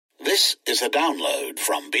This is a download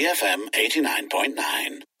from BFM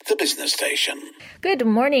 89.9, the business station. Good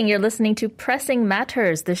morning. You're listening to Pressing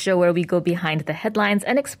Matters, the show where we go behind the headlines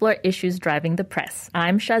and explore issues driving the press.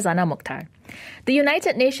 I'm Shazana Mukhtar. The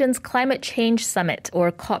United Nations Climate Change Summit,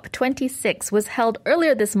 or COP26, was held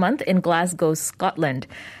earlier this month in Glasgow, Scotland.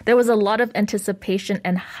 There was a lot of anticipation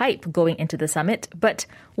and hype going into the summit, but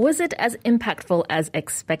was it as impactful as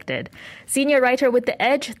expected? Senior writer with The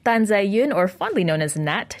Edge, Tan Zai-Yun, or fondly known as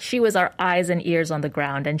Nat, she was our eyes and ears on the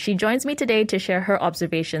ground, and she joins me today to share her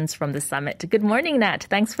observations from the summit. Good morning, Nat.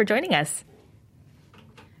 Thanks for joining us.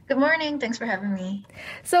 Good morning. Thanks for having me.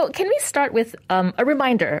 So can we start with a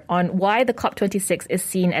reminder on why the COP26 is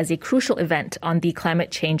seen as a crucial event on the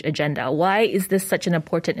climate change agenda? Why is this such an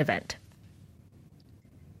important event?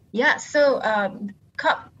 Yeah, so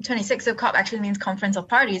COP26, so COP actually means Conference of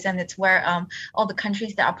Parties, and it's where all the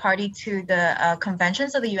countries that are party to the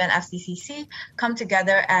conventions of the UNFCCC come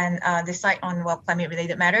together and decide on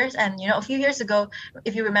climate-related matters. And, a few years ago,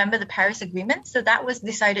 if you remember the Paris Agreement, so that was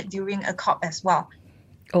decided during a COP as well.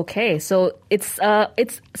 Okay, so it's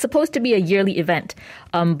supposed to be a yearly event,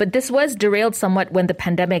 but this was derailed somewhat when the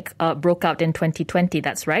pandemic broke out in 2020.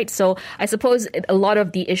 That's right. So I suppose a lot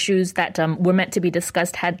of the issues that were meant to be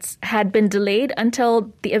discussed had been delayed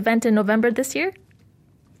until the event in November this year.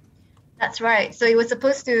 That's right. So it was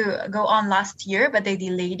supposed to go on last year, but they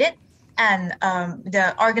delayed it. And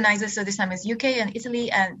the organizers, so this time is UK and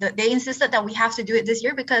Italy, and they insisted that we have to do it this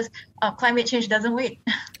year because climate change doesn't wait.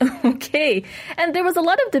 Okay. And there was a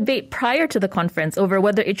lot of debate prior to the conference over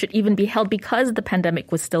whether it should even be held because the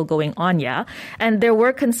pandemic was still going on, yeah? And there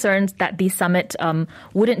were concerns that the summit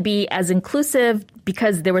wouldn't be as inclusive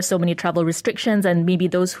because there were so many travel restrictions and maybe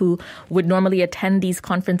those who would normally attend these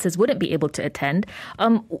conferences wouldn't be able to attend.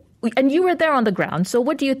 And you were there on the ground. So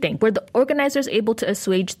what do you think? Were the organizers able to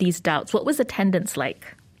assuage these doubts? What was attendance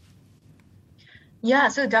like? Yeah,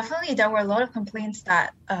 so definitely there were a lot of complaints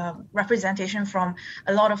that representation from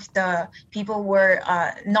a lot of the people were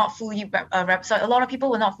not fully a lot of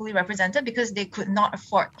people were not fully represented because they could not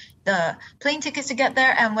afford the plane tickets to get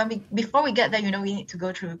there. And before we get there, we need to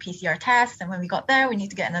go through PCR tests, and when we got there, we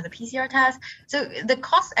need to get another PCR test. So the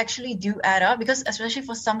costs actually do add up because especially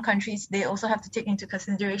for some countries, they also have to take into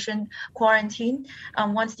consideration quarantine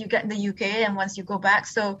once you get in the UK and once you go back.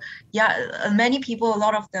 So yeah, many people, a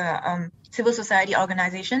lot of the civil society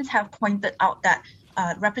organizations have pointed out that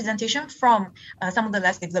representation from some of the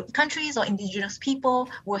less developed countries or indigenous people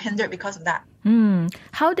were hindered because of that.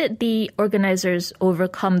 How did the organizers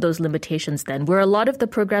overcome those limitations then? Were a lot of the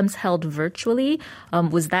programs held virtually?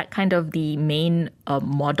 Was that kind of the main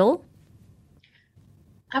model?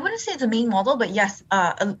 I wouldn't say it's the main model, but yes,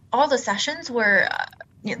 all the sessions were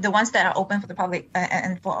the ones that are open for the public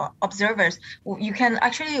and for observers. You can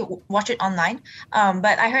actually watch it online.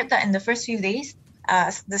 But I heard that in the first few days,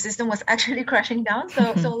 the system was actually crashing down.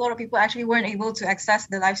 So a lot of people actually weren't able to access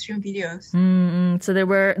the live stream videos. So there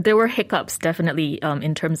were hiccups, definitely,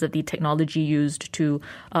 in terms of the technology used to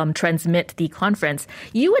transmit the conference.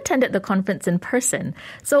 You attended the conference in person.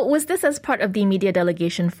 So was this as part of the media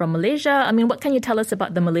delegation from Malaysia? I mean, what can you tell us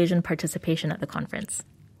about the Malaysian participation at the conference?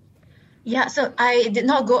 Yeah, so I did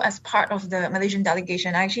not go as part of the Malaysian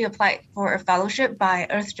delegation. I actually applied for a fellowship by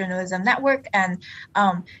Earth Journalism Network, and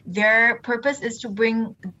their purpose is to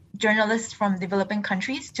bring journalists from developing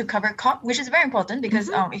countries to cover COP, which is very important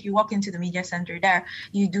because if you walk into the media center there,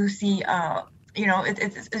 you do see,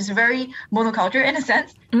 it's very monoculture in a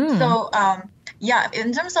sense. So,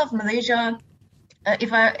 in terms of Malaysia,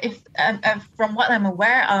 from what I'm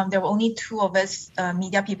aware, there were only two of us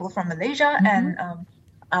media people from Malaysia, and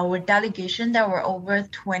our delegation, there were over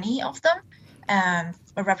 20 of them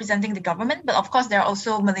representing the government. But of course, there are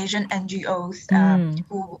also Malaysian NGOs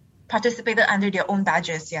who participated under their own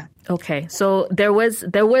badges. Yeah. Okay. So there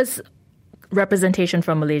was representation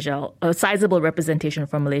from Malaysia, a sizable representation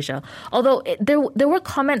from Malaysia. Although there were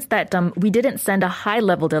comments that we didn't send a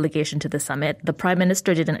high-level delegation to the summit. The Prime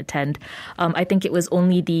Minister didn't attend. I think it was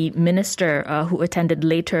only the Minister who attended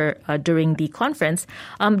later during the conference.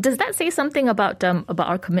 Does that say something about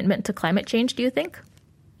our commitment to climate change, do you think?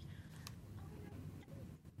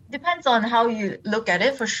 Depends on how you look at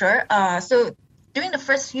it, for sure. So during the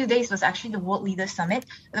first few days was actually the World Leaders Summit,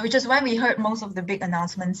 which is why we heard most of the big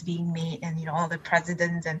announcements being made and, all the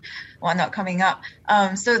presidents and whatnot coming up.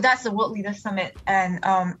 So that's the World Leaders Summit. And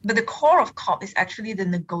but the core of COP is actually the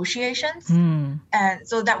negotiations. And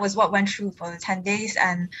so that was what went through for the 10 days.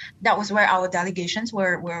 And that was where our delegations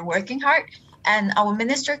were working hard. And our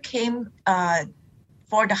minister came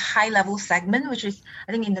for the high-level segment, which is,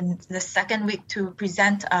 I think, in the second week to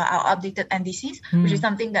present our updated NDCs, which is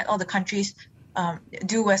something that all the countries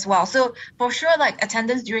do as well. So for sure, like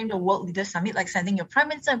attendance during the World Leaders Summit, like sending your prime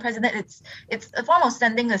minister and president, it's a form of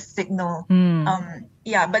sending a signal.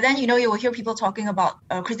 Yeah, but then you will hear people talking about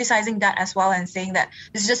criticizing that as well and saying that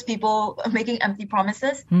it's just people making empty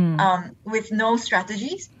promises with no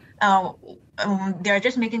strategies. They're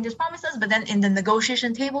just making these promises, but then in the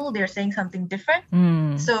negotiation table, they're saying something different.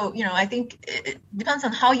 So, I think it depends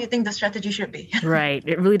on how you think the strategy should be. Right.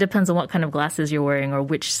 It really depends on what kind of glasses you're wearing or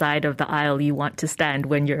which side of the aisle you want to stand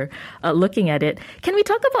when you're looking at it. Can we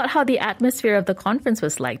talk about how the atmosphere of the conference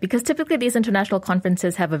was like? Because typically these international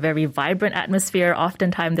conferences have a very vibrant atmosphere.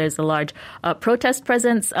 Oftentimes there's a large protest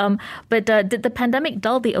presence. But did the pandemic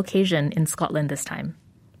dull the occasion in Scotland this time?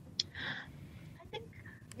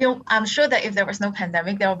 I'm sure that if there was no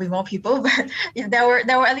pandemic, there will be more people. But there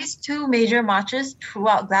were at least 2 major marches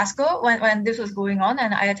throughout Glasgow when this was going on,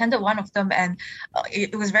 and I attended one of them, and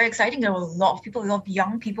it was very exciting. There were a lot of people, a lot of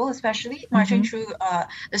young people, especially marching through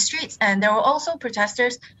the streets, and there were also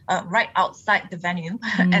protesters right outside the venue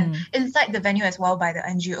and inside the venue as well by the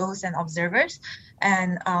NGOs and observers.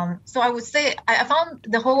 And so I would say I found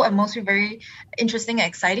the whole atmosphere very interesting and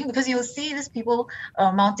exciting because you'll see these people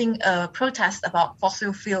mounting a protest about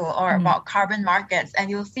fossil fuel or about carbon markets, and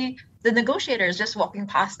you'll see the negotiators just walking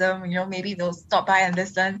past them, maybe they'll stop by and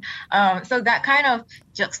listen. So that kind of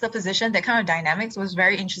juxtaposition, that kind of dynamics was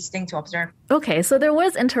very interesting to observe. Okay, so there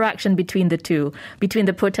was interaction between the two, between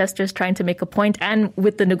the protesters trying to make a point and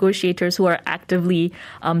with the negotiators who are actively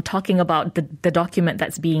talking about the document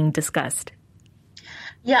that's being discussed.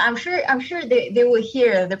 Yeah, I'm sure they will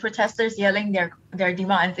hear the protesters yelling their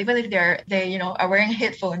demands, even if they are wearing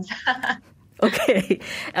headphones. Okay.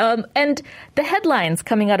 And the headlines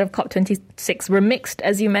coming out of COP26 were mixed,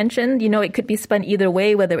 as you mentioned. It could be spun either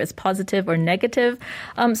way, whether it's positive or negative.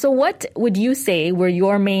 So what would you say were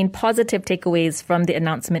your main positive takeaways from the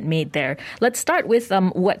announcement made there? Let's start with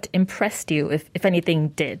what impressed you, if anything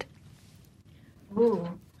did.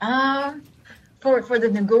 For the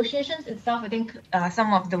negotiations itself, I think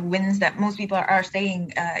some of the wins that most people are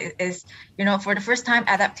saying is, for the first time,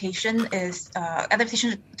 adaptation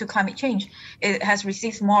to climate change. It has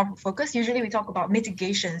received more focus. Usually we talk about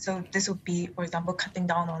mitigation. So this would be, for example, cutting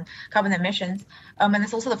down on carbon emissions. And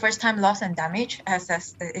it's also the first time loss and damage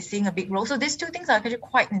is seeing a big role. So these 2 things are actually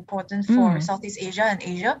quite important for Southeast Asia and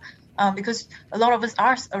Asia. Because a lot of us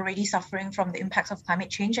are already suffering from the impacts of climate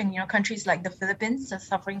change, and countries like the Philippines are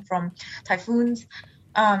suffering from typhoons.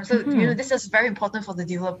 This is very important for the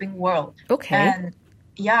developing world. Okay.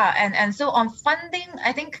 And so on funding,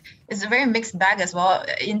 I think it's a very mixed bag as well.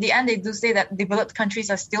 In the end, they do say that developed countries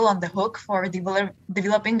are still on the hook for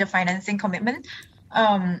developing the financing commitment,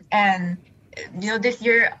 and this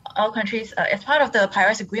year, all countries, as part of the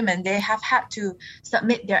Paris Agreement, they have had to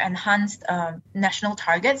submit their enhanced national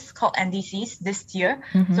targets called NDCs this year.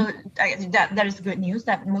 So that is good news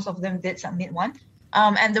that most of them did submit one.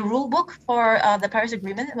 And the rule book for the Paris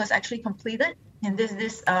Agreement was actually completed in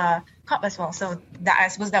this COP as well. So I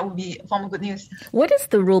suppose that would be a form of good news. What is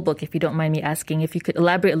the rule book, if you don't mind me asking? If you could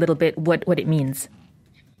elaborate a little bit what it means.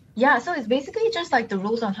 Yeah, so it's basically just like the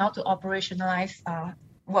rules on how to operationalize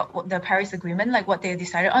what the Paris Agreement, like what they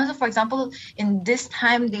decided on. So, for example, in this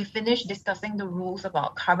time, they finished discussing the rules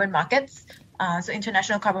about carbon markets. So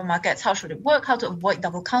international carbon markets, how should it work, how to avoid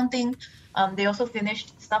double counting. They also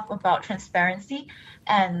finished stuff about transparency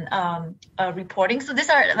and reporting. So these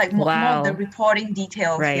are like more of the reporting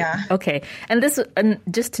details. Right. Yeah. Okay. And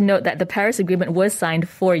just to note that the Paris Agreement was signed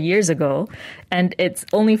 4 years ago, and it's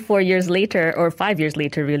only 4 years later, or 5 years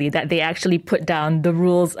later, really, that they actually put down the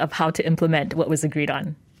rules of how to implement what was agreed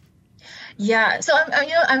on. Yeah, so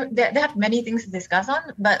they have many things to discuss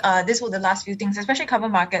on, but these were the last few things. Especially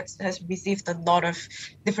carbon markets has received a lot of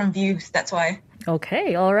different views. That's why.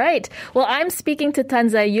 Okay, all right. Well, I'm speaking to Tan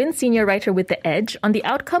Zai Yun, senior writer with The Edge, on the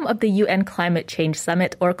outcome of the UN Climate Change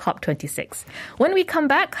Summit, or COP26. When we come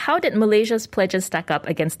back, how did Malaysia's pledges stack up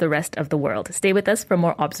against the rest of the world? Stay with us for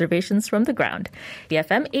more observations from the ground.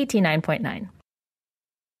 BFM 89.9.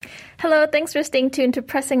 Hello, thanks for staying tuned to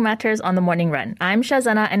Pressing Matters on the Morning Run. I'm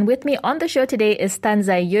Shazana, and with me on the show today is Tan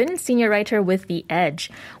Zai Yun, senior writer with The Edge.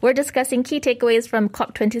 We're discussing key takeaways from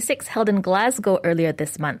COP26 held in Glasgow earlier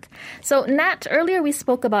this month. So, Nat, earlier we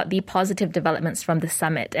spoke about the positive developments from the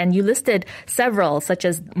summit, and you listed several, such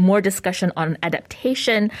as more discussion on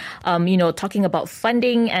adaptation, talking about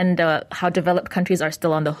funding and how developed countries are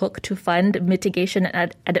still on the hook to fund mitigation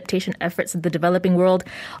and adaptation efforts in the developing world.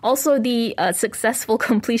 Also, the successful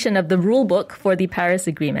completion of the rule book for the Paris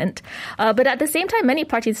Agreement. But at the same time, many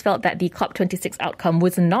parties felt that the COP26 outcome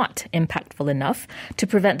was not impactful enough to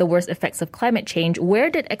prevent the worst effects of climate change. Where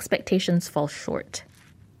did expectations fall short?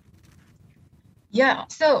 Yeah,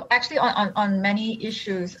 so actually on many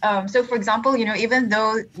issues. So for example, even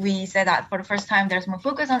though we say that for the first time there's more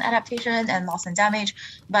focus on adaptation and loss and damage,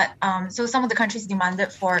 but so some of the countries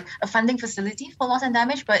demanded for a funding facility for loss and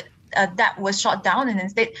damage, but that was shot down, and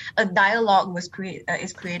instead a dialogue is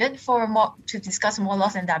created for more to discuss more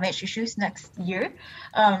loss and damage issues next year.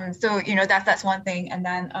 So that's one thing, and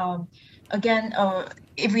then again,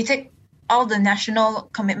 if we take all the national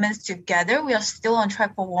commitments together, we are still on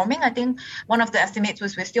track for warming. I think one of the estimates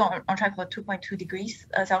was we're still on track for 2.2 degrees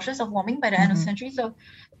Celsius of warming by the end of the century. So,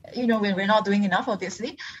 we're not doing enough,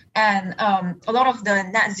 obviously. And a lot of the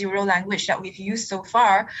net zero language that we've used so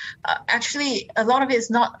far, actually, a lot of it is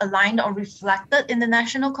not aligned or reflected in the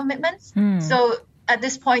national commitments. So at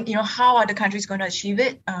this point, how are the countries going to achieve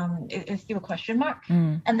it? It's still a question mark.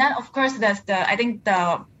 And then, of course, there's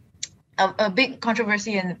a big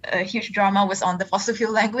controversy and a huge drama was on the fossil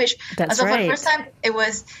fuel language. That's right. For the first time, it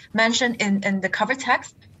was mentioned in the cover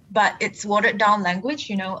text, but it's watered down language,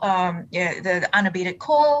 the unabated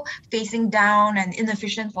coal, phasing down and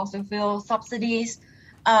inefficient fossil fuel subsidies.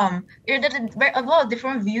 There's a lot of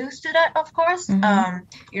different views to that, of course.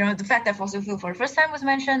 The fact that fossil fuel for the first time was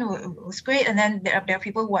mentioned was great. And then there are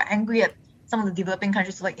people who are angry at some of the developing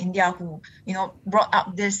countries like India who, brought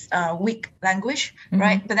up this weak language,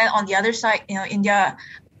 right? But then on the other side, India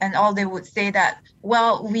and all, they would say that,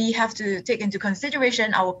 well, we have to take into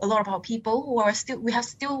consideration a lot of our people who are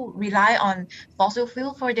still rely on fossil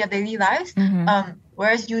fuel for their daily lives.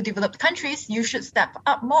 Whereas you developed countries, you should step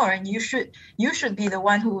up more, and you should be the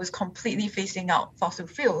one who is completely phasing out fossil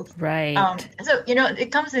fuels. Right. So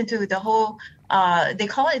it comes into the whole. They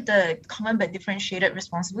call it the common but differentiated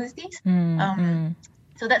responsibilities.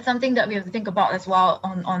 So that's something that we have to think about as well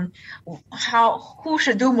on who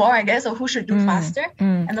should do more, I guess, or who should do faster.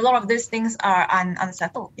 And a lot of these things are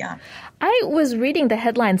unsettled. Yeah. I was reading the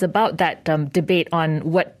headlines about that debate on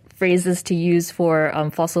what phrases to use for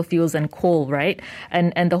fossil fuels and coal, right?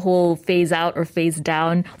 And the whole phase out or phase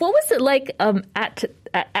down. What was it like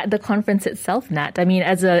at the conference itself, Nat? I mean,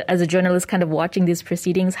 as a journalist kind of watching these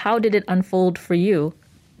proceedings, how did it unfold for you?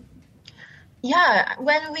 Yeah,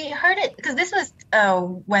 when we heard it, because this was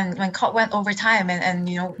when COP went over time, and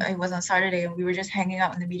it was on Saturday, and we were just hanging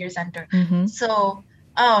out in the media center. So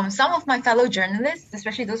some of my fellow journalists,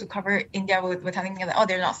 especially those who cover India, were telling me that,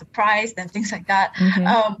 they're not surprised and things like that.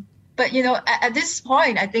 But at this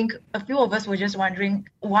point, I think a few of us were just wondering,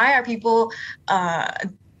 why are people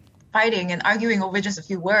fighting and arguing over just a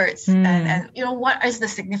few words? And what is the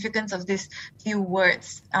significance of these few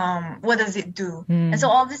words? What does it do? And so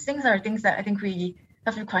all these things are things that I think we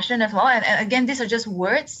have to question as well. And again, these are just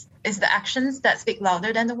words. It's the actions that speak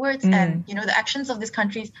louder than the words. And the actions of these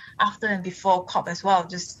countries after and before COP as well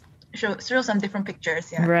just show some different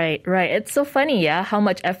pictures. Yeah. Right. It's so funny, how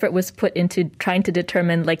much effort was put into trying to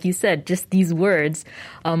determine, like you said, just these words.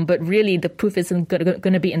 But really, the proof isn't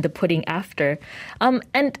going to be in the pudding after.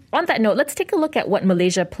 And on that note, let's take a look at what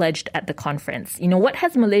Malaysia pledged at the conference. What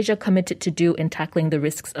has Malaysia committed to do in tackling the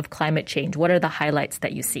risks of climate change? What are the highlights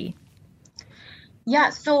that you see?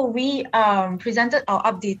 Yeah, so we presented our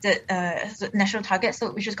updated national target,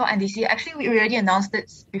 which is called NDC. Actually, we already announced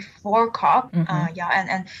it before COP.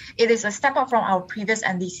 And it is a step up from our previous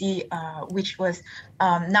NDC, which was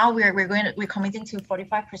now we're committing to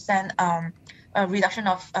 45% reduction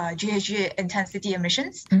of GHG intensity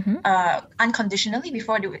emissions unconditionally.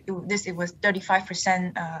 Before this, it was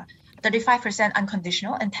 35%. 35%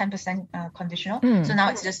 unconditional and 10% conditional. So now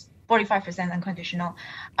it's just 45% unconditional.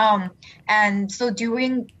 And so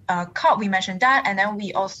during COP, we mentioned that. And then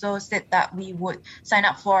we also said that we would sign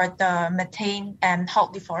up for the methane and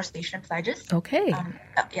halt deforestation pledges. Okay.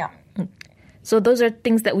 Yeah. So those are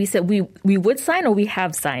things that we said we would sign, or we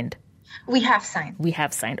have signed? We have signed. We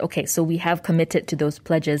have signed. Okay, so we have committed to those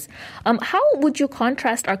pledges. How would you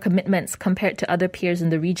contrast our commitments compared to other peers in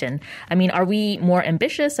the region? I mean, are we more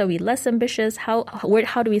ambitious? Are we less ambitious? How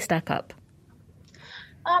do we stack up?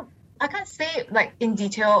 I can't say in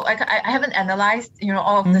detail. I haven't analyzed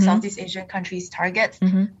all of the Southeast Asian countries' targets.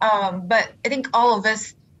 But I think all of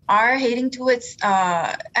us are heading towards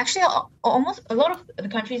actually almost a lot of the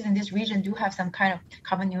countries in this region do have some kind of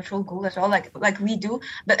carbon neutral goal as well, like we do.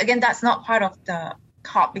 But again, that's not part of the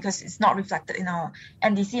COP because it's not reflected in our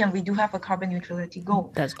NDC, and we do have a carbon neutrality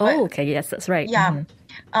goal. Okay, yes, that's right. Yeah.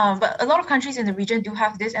 But a lot of countries in the region do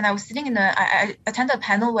have this, and I was sitting I attended a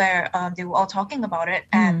panel where they were all talking about it,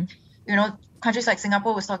 and countries like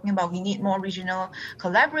Singapore was talking about we need more regional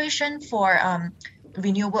collaboration for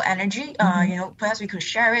renewable energy. Perhaps we could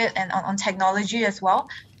share it, and on technology as well.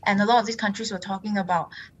 And a lot of these countries were talking about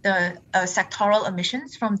the sectoral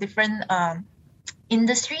emissions from different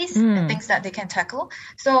industries and things that they can tackle.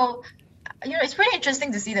 So, it's pretty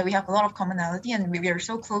interesting to see that we have a lot of commonality and we are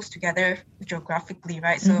so close together geographically,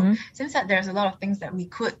 right? So seems that there's a lot of things that we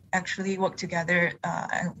could actually work together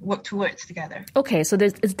and work towards together. Okay, so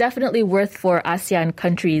it's definitely worth for ASEAN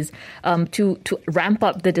countries to ramp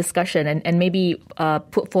up the discussion and maybe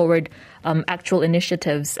put forward actual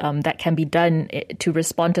initiatives that can be done to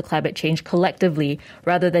respond to climate change collectively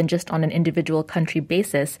rather than just on an individual country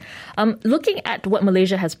basis. Looking at what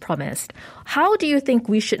Malaysia has promised, how do you think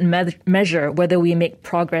we should measure whether we make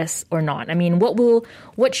progress or not? I mean,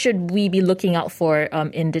 what should we be looking out for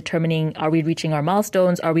in determining, are we reaching our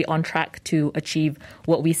milestones? Are we on track to achieve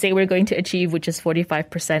what we say we're going to achieve, which is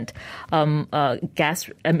 45% gas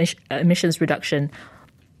emissions reduction?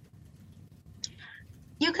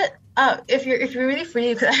 You could, if you're really free,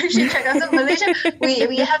 you could actually check out. So Malaysia,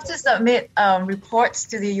 we have to submit reports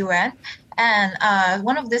to the UN, and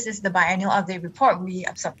one of this is the biennial update report. We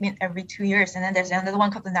submit every 2 years, and then there's another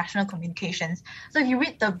one called the National Communications. So if you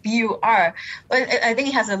read the BUR, I think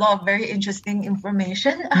it has a lot of very interesting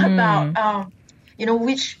information about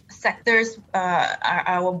which sectors are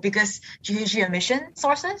our biggest GHG emission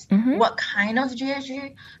sources, what kind of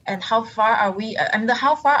GHG, and how far are we. The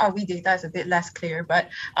how far are we data is a bit less clear, but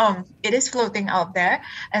it is floating out there.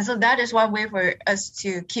 And so that is one way for us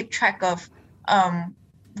to keep track of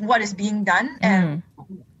what is being done and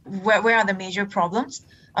where are the major problems.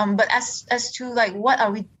 But as to like what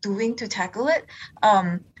are we doing to tackle it,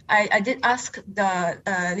 I did ask the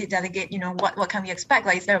lead delegate, what can we expect?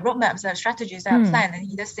 Like, is there a roadmap, is there a strategy, is there a plan? And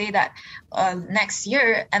he does say that next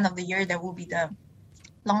year, end of the year, there will be the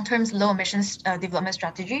long-term low emissions development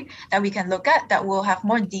strategy that we can look at that will have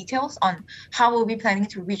more details on how we'll be planning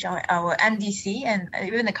to reach our NDC and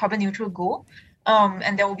even the carbon neutral goal.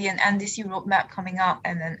 And there will be an NDC roadmap coming out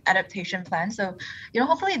and an adaptation plan. So,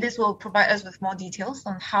 hopefully this will provide us with more details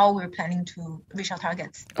on how we're planning to reach our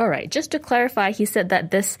targets. All right. Just to clarify, he said that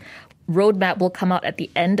this roadmap will come out at the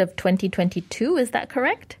end of 2022. Is that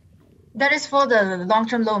correct? That is for the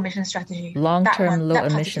long-term low emission strategy. Long-term low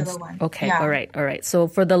emissions. Okay. Yeah. All right. So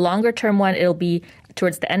for the longer term one, it'll be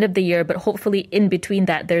towards the end of the year, but hopefully in between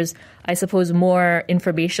that, there's, I suppose, more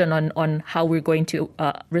information on how we're going to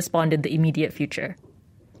respond in the immediate future.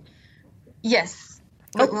 Yes.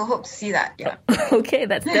 We'll hope to see that. Yeah. Okay,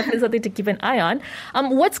 that's definitely something to keep an eye on.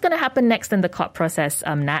 What's going to happen next in the COP process,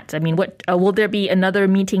 Nat? I mean, what will there be another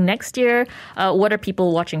meeting next year? What are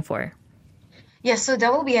people watching for? Yes, so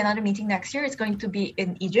there will be another meeting next year. It's going to be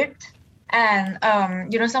in Egypt. And,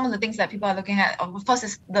 some of the things that people are looking at, of course,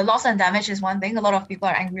 is the loss and damage is one thing. A lot of people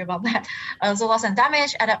are angry about that. So loss and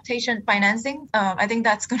damage, adaptation, financing, I think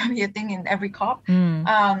that's going to be a thing in every COP.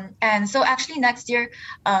 And so actually next year,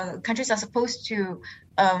 countries are supposed to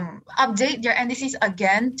update their NDCs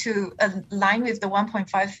again to align with the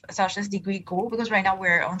 1.5 Celsius degree goal, because right now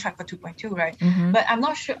we're on track for 2.2, right? But I'm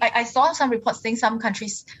not sure. I saw some reports saying some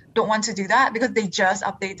countries don't want to do that because they just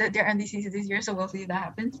updated their NDCs this year, so we'll see if that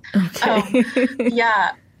happens. Okay.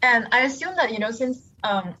 Yeah, and I assume that, since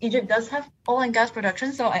Egypt does have oil and gas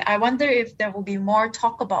production, so I wonder if there will be more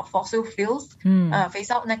talk about fossil fuels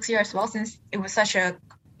phase out next year as well, since it was such a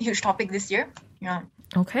huge topic this year. Yeah.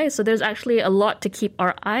 Okay, so there's actually a lot to keep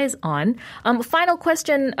our eyes on. Final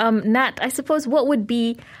question, Nat, I suppose what's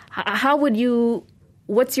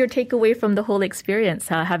your takeaway from the whole experience,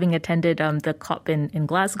 having attended the COP in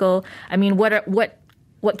Glasgow? I mean,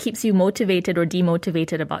 what keeps you motivated or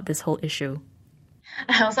demotivated about this whole issue?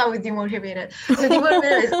 I'll start with demotivated. So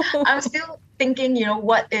demotivated is, I'm still thinking,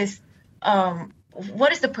 what is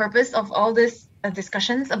the purpose of all this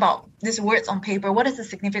discussions about these words on paper? What is the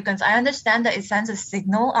significance? I understand that it sends a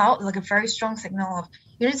signal out, like a very strong signal of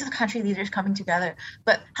this is country leaders coming together.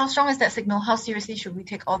 But how strong is that signal? How seriously should we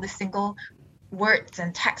take all these single words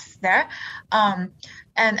and texts there? And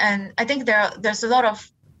I think there's a lot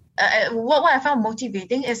of what I found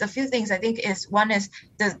motivating is a few things. I think one is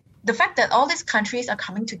the fact that all these countries are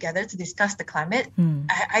coming together to discuss the climate.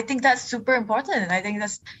 I think that's super important. And I think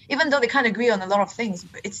that's, even though they can't agree on a lot of things,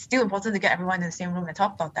 it's still important to get everyone in the same room and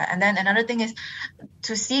talk about that. And then another thing is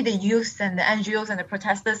to see the youth and the NGOs and the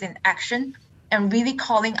protesters in action and really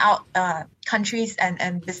calling out countries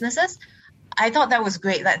and businesses. I thought that was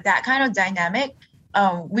great. Like that kind of dynamic,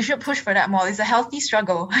 we should push for that more. It's a healthy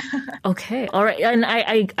struggle. Okay. All right. And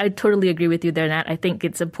I totally agree with you there, Nat. I think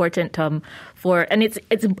it's important and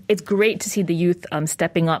it's great to see the youth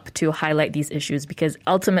stepping up to highlight these issues, because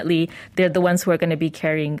ultimately they're the ones who are going to be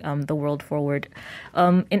carrying the world forward.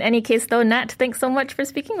 In any case, though, Nat, thanks so much for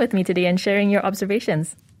speaking with me today and sharing your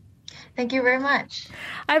observations. Thank you very much.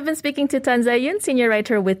 I've been speaking to Tan Zayun, senior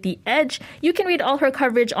writer with The Edge. You can read all her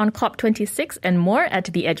coverage on COP26 and more at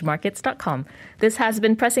theedgemarkets.com. This has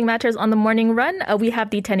been Pressing Matters on the Morning Run. We have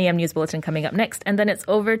the 10 a.m. news bulletin coming up next, and then it's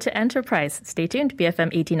over to Enterprise. Stay tuned,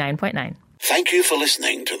 BFM 89.9. Thank you for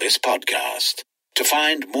listening to this podcast. To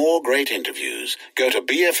find more great interviews, go to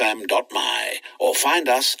bfm.my or find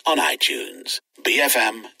us on iTunes.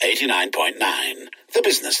 BFM 89.9, the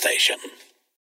business station.